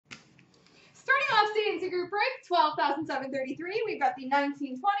group break, 12,733. We've got the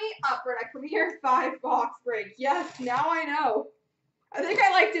 1920 Upper Deck Premier 5-box break. Yes, now I know. I think I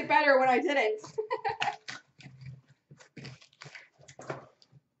liked it better when I didn't.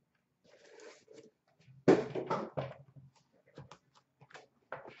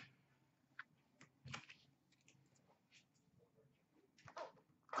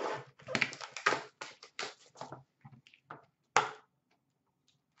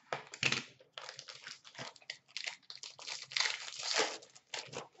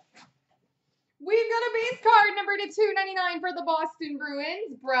 We've got a base card number to 299 for the Boston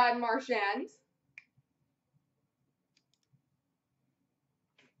Bruins, Brad Marchand.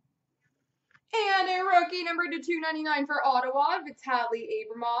 And a rookie number to 299 for Ottawa, Vitaly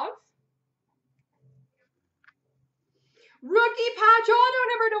Abramov. Rookie patch auto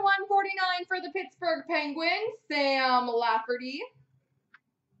number to 149 for the Pittsburgh Penguins, Sam Lafferty.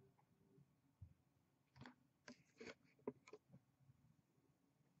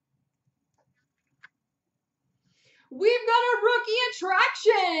 We've got a rookie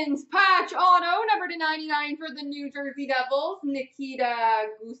attractions patch auto number to 99 for the New Jersey Devils, Nikita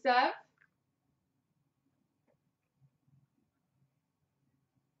Gusev.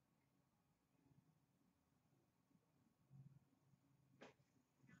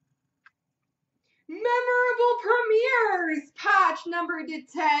 Memorable Premiers patch number to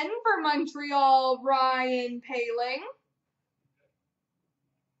 10 for Montreal, Ryan Poehling.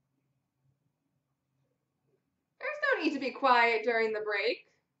 There's no need to be quiet during the break.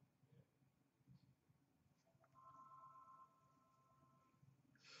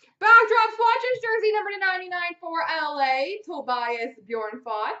 Backdrop swatches, jersey number to 99 for LA, Tobias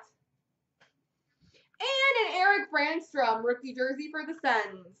Bjornfot. And an Eric Brandstrom rookie jersey for the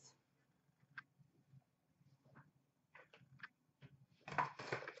Sens.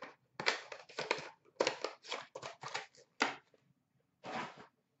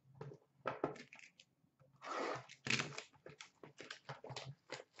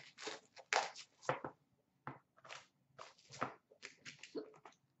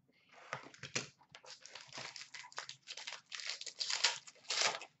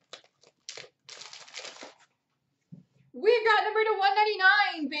 We've got number to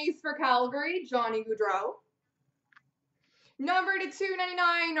 199, base for Calgary, Johnny Gaudreau. Number to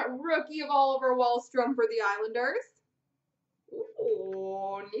 299, rookie of Oliver Wahlstrom for the Islanders.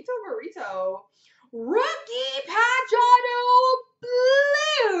 Ooh, Nito Burrito. Rookie patch auto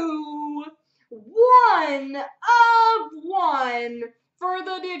blue. 1 of 1 for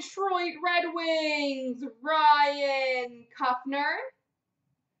the Detroit Red Wings, Ryan Kuffner.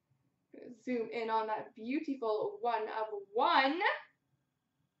 Zoom in on that beautiful 1 of 1.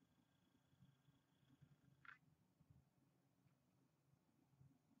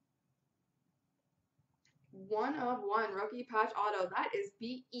 One of 1 rookie patch auto. That is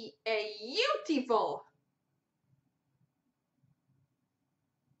beautiful.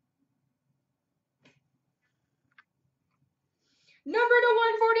 Number to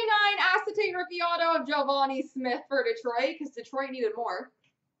 149, acetate rookie auto of Giovanni Smith for Detroit, because Detroit needed more.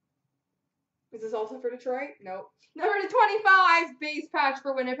 Is this also for Detroit? Nope. Number to 25, base patch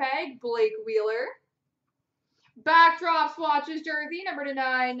for Winnipeg, Blake Wheeler. Backdrop swatches jersey, number to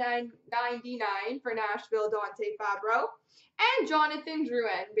 999 for Nashville, Dante Fabro. And Jonathan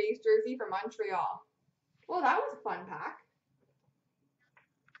Drouin, base jersey for Montreal. Well, that was a fun pack.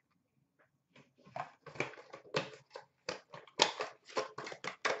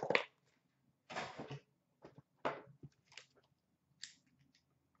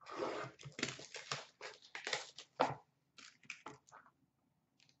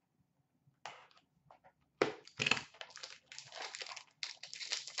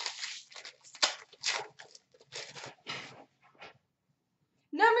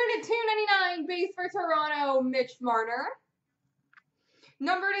 Number to 299, base for Toronto, Mitch Marner.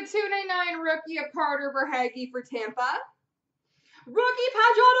 Number to 299, rookie of Carter Verhaeghe for Tampa. Rookie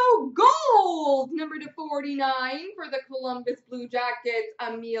patch auto gold, number to 49 for the Columbus Blue Jackets,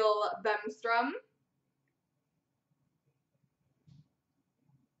 Emil Bemstrom.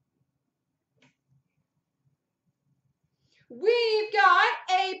 We've got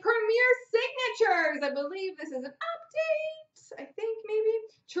a Premier Signatures. I believe this is an update. I think maybe.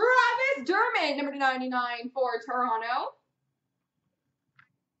 Travis Dermott, number to 99 for Toronto.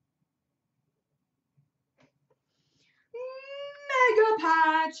 Mega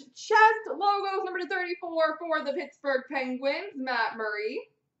patch. Chest logos, number to 34 for the Pittsburgh Penguins, Matt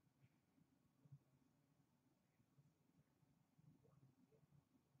Murray.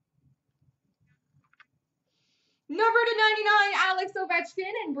 Number /99, Alex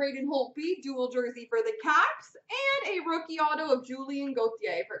Ovechkin and Braden Holtby, dual jersey for the Caps, and a rookie auto of Julien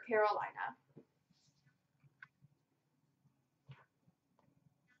Gauthier for Carolina.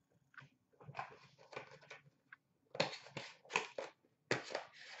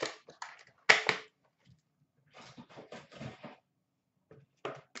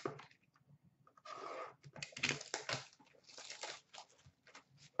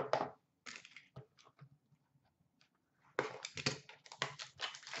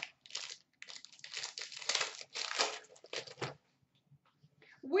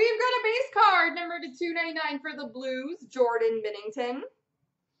 We've got a base card, number /299 for the Blues, Jordan Binnington.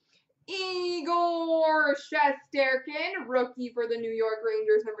 Igor Shesterkin, rookie for the New York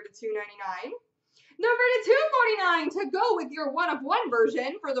Rangers, number /299. Number /249 to go with your 1/1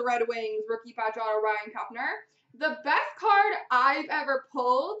 version for the Red Wings, rookie patch auto Ryan Kuffner. The best card I've ever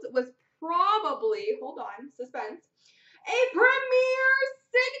pulled was probably, hold on, suspense, a Premier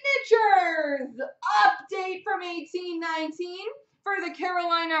Signatures update from 1819 for the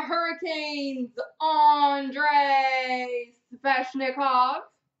Carolina Hurricanes, Andrei Svechnikov.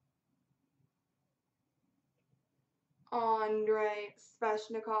 Andrei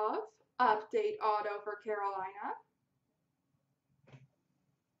Svechnikov, update auto for Carolina.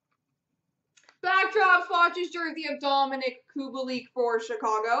 Backdrop swatches jersey of Dominic Kubalik for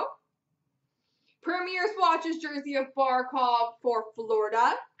Chicago. Premier swatches jersey of Barkov for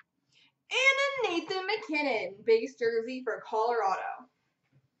Florida. And a Nathan McKinnon base jersey for Colorado.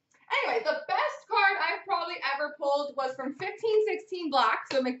 Anyway, the best card I've probably ever pulled was from 15-16 Black,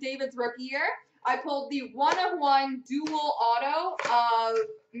 so McDavid's rookie year. I pulled the 1/1 dual auto of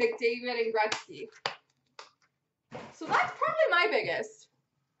McDavid and Gretzky. So that's probably my biggest.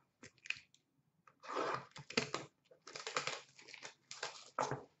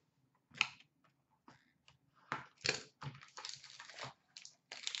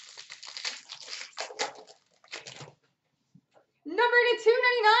 Number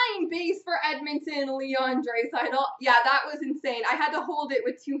 /299 base for Edmonton, Leon Draisaitl. Yeah, that was insane. I had to hold it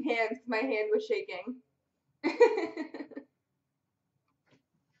with 2 hands because my hand was shaking.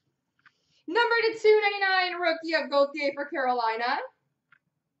 Number /299 rookie of Gauthier for Carolina.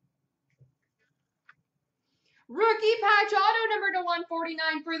 Rookie patch auto number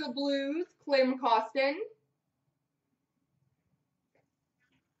 /149 for the Blues, Klim Kostin.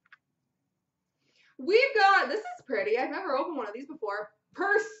 We've got, this is pretty, I've never opened one of these before.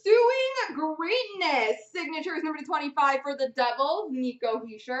 Pursuing Greatness, signatures number /25 for the Devils, Nico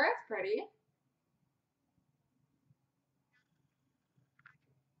Hischier. That's pretty.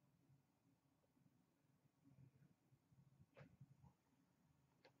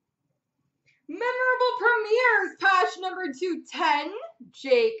 Memorable Premiers, patch number /210,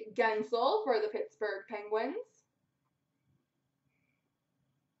 Jake Gensel for the Pittsburgh Penguins.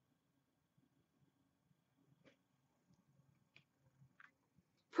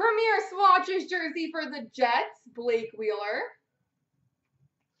 Premier swatches jersey for the Jets, Blake Wheeler.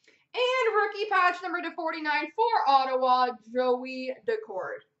 And rookie patch number /49 for Ottawa, Joey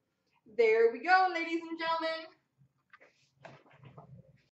Daccord. There we go, ladies and gentlemen.